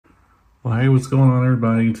Well, hey, what's going on,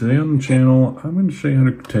 everybody? Today on the channel, I'm going to show you how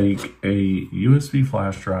to take a USB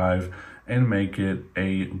flash drive and make it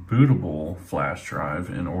a bootable flash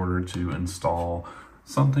drive in order to install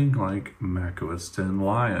something like macOS 10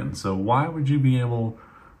 Lion. So why would you be able,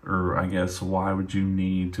 or I guess why would you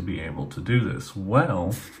need to be able to do this?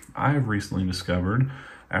 Well, I have recently discovered,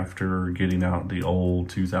 after getting out the old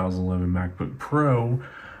 2011 MacBook Pro,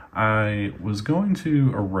 I was going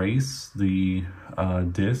to erase the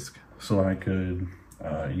disk so I could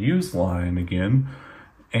use Lion again.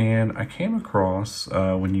 And I came across,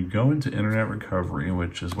 when you go into Internet Recovery,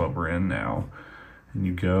 which is what we're in now, and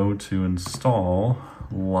you go to install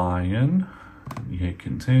Lion, you hit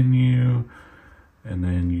continue, and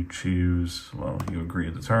then you choose, well, you agree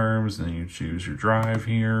to the terms, and then you choose your drive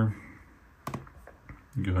here.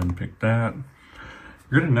 Go ahead and pick that.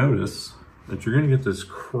 You're gonna notice that you're gonna get this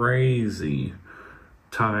crazy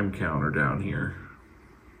time counter down here.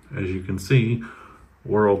 As you can see,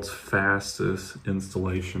 world's fastest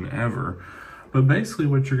installation ever. But basically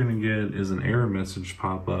what you're gonna get is an error message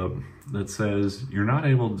pop up that says you're not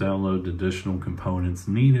able to download the additional components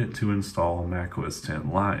needed to install macOS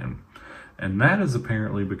 10 Lion. And that is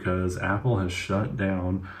apparently because Apple has shut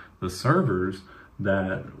down the servers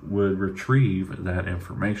that would retrieve that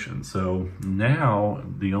information. So now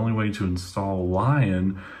the only way to install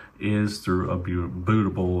Lion is through a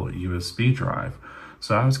bootable USB drive.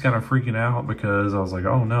 So I was kind of freaking out because I was like,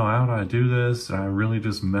 oh no, how do I do this? Did I really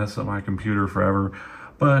just mess up my computer forever?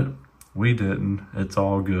 But we didn't. It's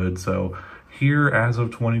all good. So here, as of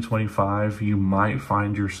 2025, you might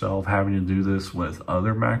find yourself having to do this with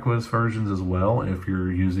other macOS versions as well if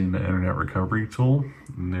you're using the Internet Recovery tool.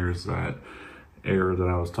 And there's that error that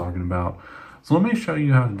I was talking about. So let me show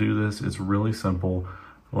you how to do this. It's really simple.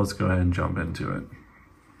 Let's go ahead and jump into it.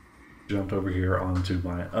 Jumped over here onto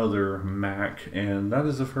my other Mac, and that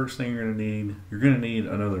is the first thing you're going to need. You're going to need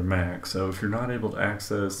another Mac. So if you're not able to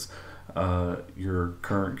access your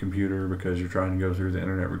current computer because you're trying to go through the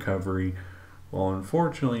Internet Recovery, well,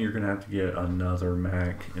 unfortunately, you're going to have to get another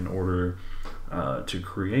Mac in order to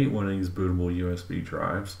create one of these bootable USB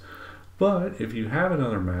drives. But if you have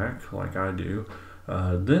another Mac, like I do,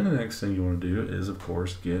 then the next thing you want to do is, of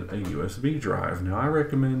course, get a USB drive. Now, I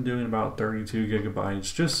recommend doing about 32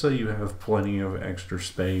 gigabytes just so you have plenty of extra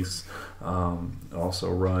space.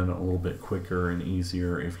 Also run a little bit quicker and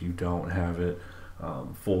easier if you don't have it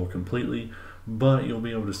full completely. But you'll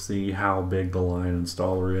be able to see how big the Lion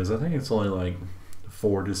installer is. I think it's only like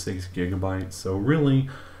 4 to 6 gigabytes. So really,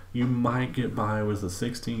 you might get by with a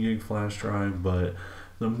 16 gig flash drive, but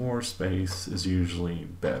the more space is usually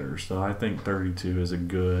better. So I think 32 is a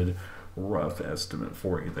good rough estimate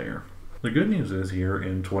for you there. The good news is here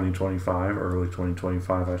in 2025, early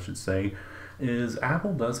 2025 I should say, is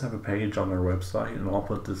Apple does have a page on their website, and I'll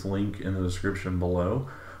put this link in the description below,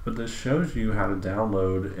 but this shows you how to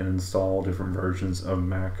download and install different versions of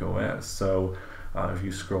macOS. So if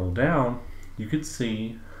you scroll down, you can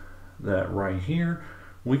see that right here,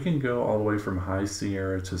 we can go all the way from High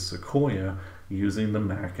Sierra to Sequoia using the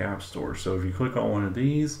Mac App Store. So if you click on one of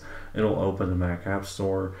these, it'll open the Mac App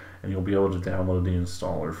Store and you'll be able to download the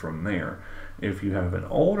installer from there. If you have an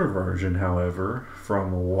older version, however,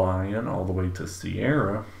 from Lion all the way to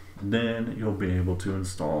Sierra, then you'll be able to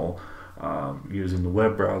install using the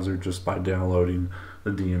web browser just by downloading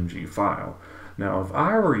the DMG file. Now, if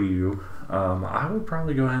I were you, I would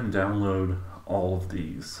probably go ahead and download all of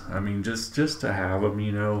these. I mean, just to have them,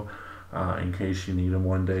 you know, in case you need them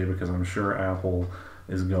one day, because I'm sure Apple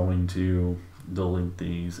is going to delete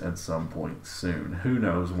these at some point soon. Who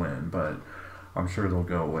knows when, but I'm sure they'll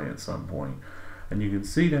go away at some point. And you can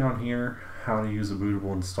see down here how to use a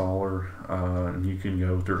bootable installer, and you can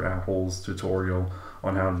go through Apple's tutorial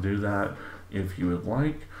on how to do that if you would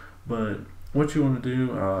like. But what you want to do,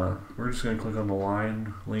 we're just going to click on the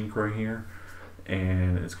Lion link right here,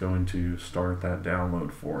 and it's going to start that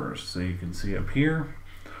download for us. So you can see up here,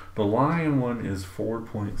 the Lion one is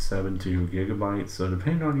 4.72 gigabytes. So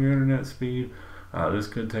depending on your internet speed, this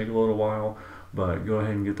could take a little while, but go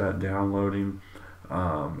ahead and get that downloading,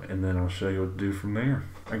 and then I'll show you what to do from there.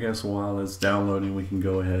 I guess while it's downloading, we can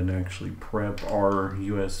go ahead and actually prep our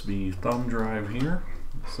USB thumb drive here.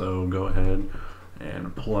 So go ahead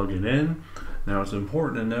and plug it in. Now, it's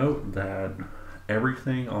important to note that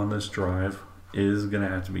everything on this drive is going to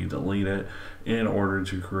have to be deleted in order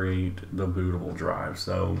to create the bootable drive.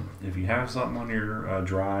 So if you have something on your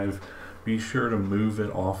drive, be sure to move it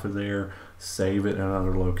off of there, save it in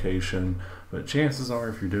another location. But chances are,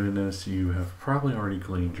 if you're doing this, you have probably already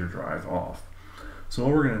cleaned your drive off. So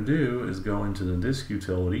what we're going to do is go into the disk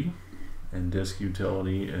utility, and disk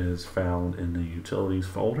utility is found in the utilities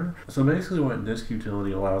folder. So basically what disk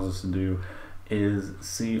utility allows us to do is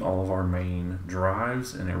see all of our main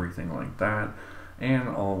drives and everything like that, and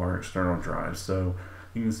all of our external drives. So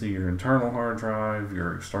you can see your internal hard drive,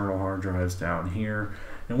 your external hard drives down here.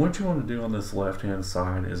 And what you want to do on this left hand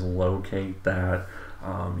side is locate that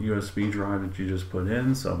USB drive that you just put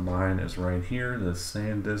in. So mine is right here, the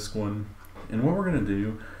SanDisk one. And what we're going to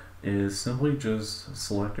do is simply just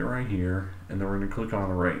select it right here, and then we're going to click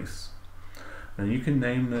on erase. Now you can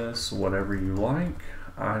name this whatever you like.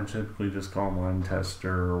 I typically just call mine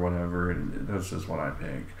tester or whatever, and that's just what I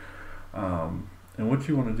pick. And what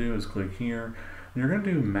you want to do is click here. You're going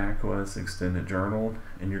to do macOS Extended Journal,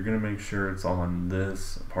 and you're going to make sure it's on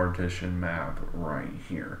this partition map right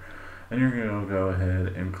here. And you're going to go ahead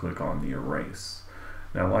and click on the erase.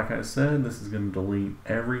 Now, like I said, this is going to delete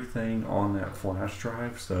everything on that flash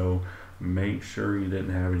drive, so make sure you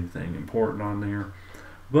didn't have anything important on there.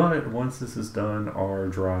 But once this is done, our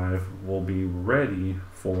drive will be ready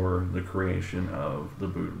for the creation of the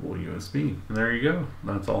bootable USB. And there you go.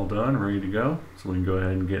 That's all done, ready to go. So we can go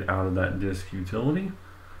ahead and get out of that disk utility.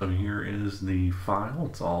 So here is the file.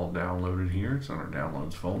 It's all downloaded here. It's in our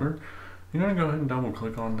downloads folder. You're going to go ahead and double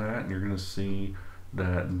click on that, and you're going to see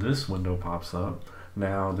that this window pops up.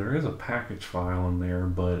 Now there is a package file in there,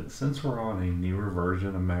 but since we're on a newer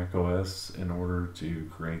version of macOS, in order to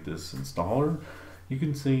create this installer, you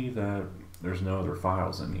can see that there's no other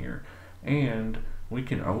files in here. And we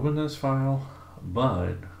can open this file,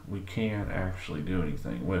 but we can't actually do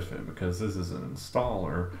anything with it because this is an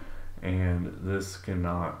installer and this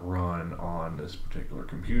cannot run on this particular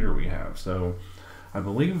computer we have. So I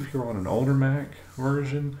believe if you're on an older Mac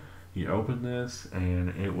version, you open this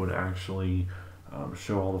and it would actually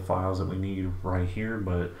show all the files that we need right here,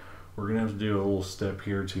 but we're going to have to do a little step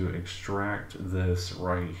here to extract this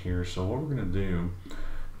right here. So what we're going to do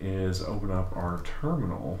is open up our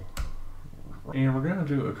terminal, and we're going to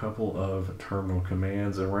do a couple of terminal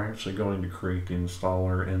commands, and we're actually going to create the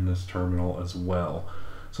installer in this terminal as well.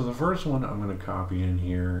 So the first one I'm going to copy in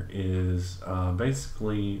here is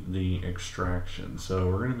basically the extraction. So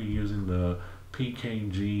we're going to be using the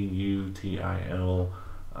pkgutil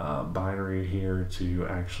binary here to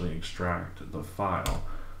actually extract the file.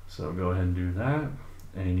 So go ahead and do that,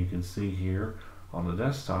 and you can see here on the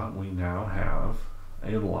desktop we now have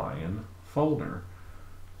a Lion folder.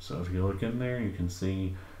 So if you look in there, you can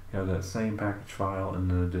see you have that same package file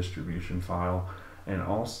and then a distribution file, and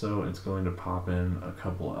also it's going to pop in a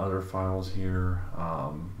couple of other files here.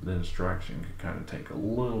 The extraction could kind of take a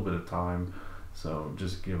little bit of time, so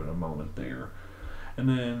just give it a moment there. And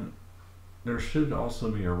then there should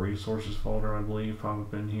also be a resources folder, I believe, pop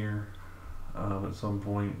up in here at some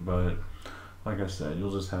point, but like I said,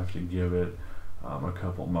 you'll just have to give it a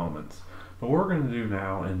couple moments. But what we're going to do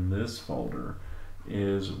now in this folder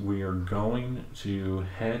is we are going to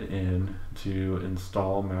head in to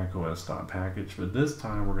InstallMacOSX.pkg, but this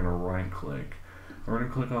time we're going to right click. We're going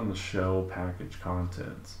to click on the show package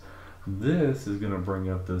contents. This is going to bring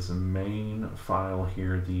up this main file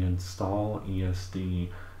here, the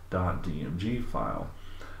InstallESD.dmg file.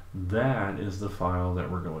 That is the file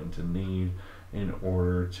that we're going to need in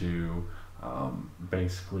order to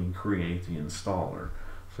basically create the installer.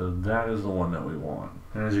 So that is the one that we want.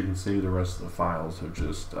 And as you can see, the rest of the files have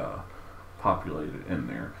just populated in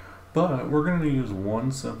there. But we're going to use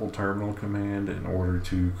one simple terminal command in order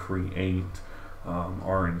to create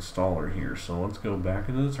our installer here. So let's go back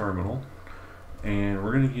into the terminal, and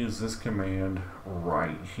we're going to use this command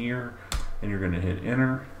right here. And you're going to hit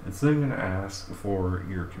enter. It's then going to ask for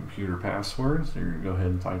your computer password, so you're going to go ahead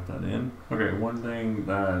and type that in. Okay, one thing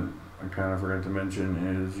that I kind of forgot to mention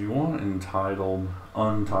is you want Untitled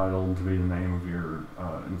to be the name of your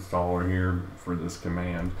installer here for this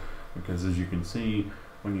command, because as you can see,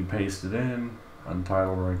 when you paste it in,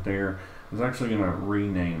 Untitled right there, it's actually going to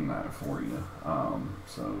rename that for you.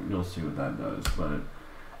 So you'll see what that does. But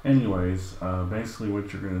anyways, basically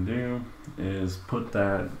what you're going to do is put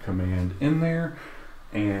that command in there,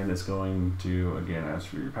 and it's going to again ask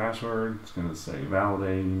for your password. It's going to say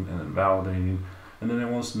validating and then validating, and then it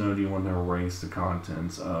wants to know, do you want to erase the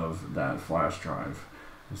contents of that flash drive.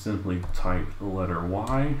 You simply type the letter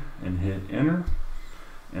Y and hit enter,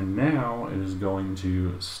 and now it is going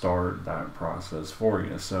to start that process for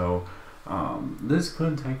you. So this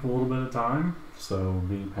could take a little bit of time, so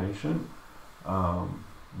be patient.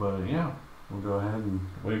 But yeah, we'll go ahead and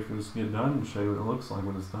wait for this to get done and show you what it looks like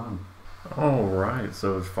when it's done. Alright,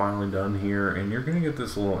 so it's finally done here, and you're going to get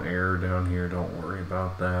this little error down here. Don't worry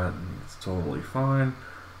about that, it's totally fine.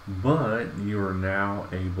 but you are now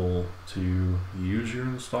able to use your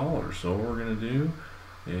installer. So what we're going to do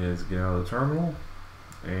is get out of the terminal,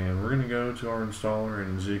 and we're going to go to our installer,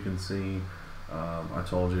 and as you can see, I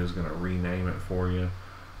told you it's going to rename it for you,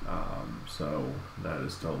 so that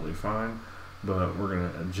is totally fine, but we're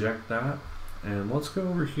going to eject that, and let's go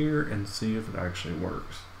over here and see if it actually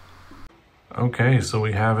works. Okay, so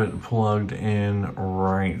we have it plugged in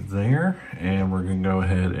right there, and we're going to go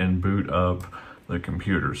ahead and boot up the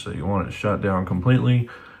computer. So you want it shut down completely.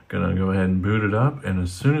 Gonna go ahead and boot it up, and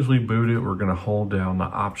as soon as we boot it, we're gonna hold down the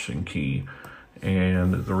Option key.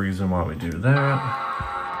 And the reason why we do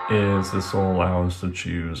that is this will allow us to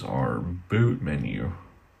choose our boot menu.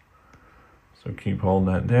 So keep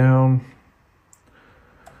holding that down,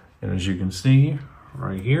 and as you can see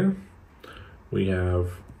right here, we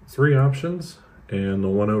have 3 options, and the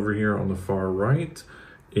one over here on the far right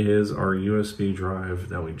is our USB drive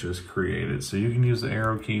that we just created. So you can use the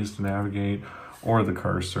arrow keys to navigate or the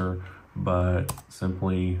cursor, but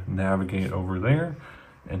simply navigate over there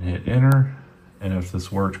and hit enter. And if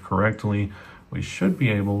this worked correctly, we should be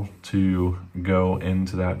able to go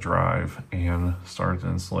into that drive and start the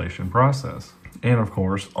installation process. And of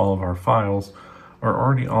course, all of our files are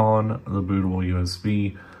already on the bootable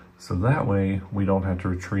USB, so that way we don't have to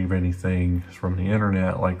retrieve anything from the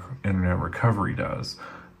internet like Internet Recovery does.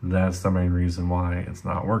 That's the main reason why it's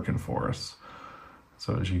not working for us.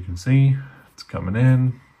 So as you can see, it's coming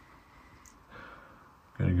in.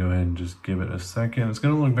 Gonna go ahead and just give it a second. It's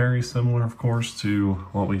gonna look very similar, of course, to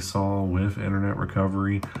what we saw with Internet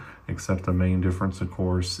Recovery, except the main difference, of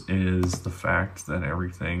course, is the fact that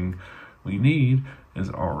everything we need is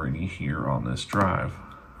already here on this drive.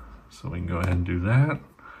 So we can go ahead and do that.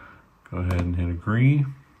 Go ahead and hit agree.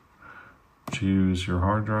 Choose your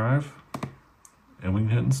hard drive, and we can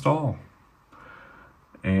hit install.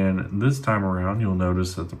 And this time around, you'll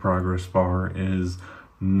notice that the progress bar is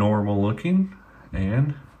normal looking,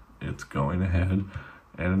 and it's going ahead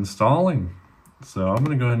and installing. So I'm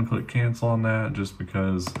going to go ahead and click cancel on that just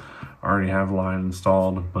because I already have Line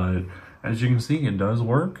installed, but as you can see, it does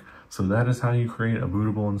work. So that is how you create a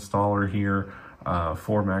bootable installer here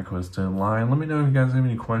for macOS 10 Lion. Let me know if you guys have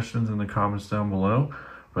any questions in the comments down below,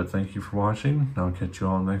 but thank you for watching. I'll catch you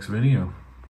all in the next video.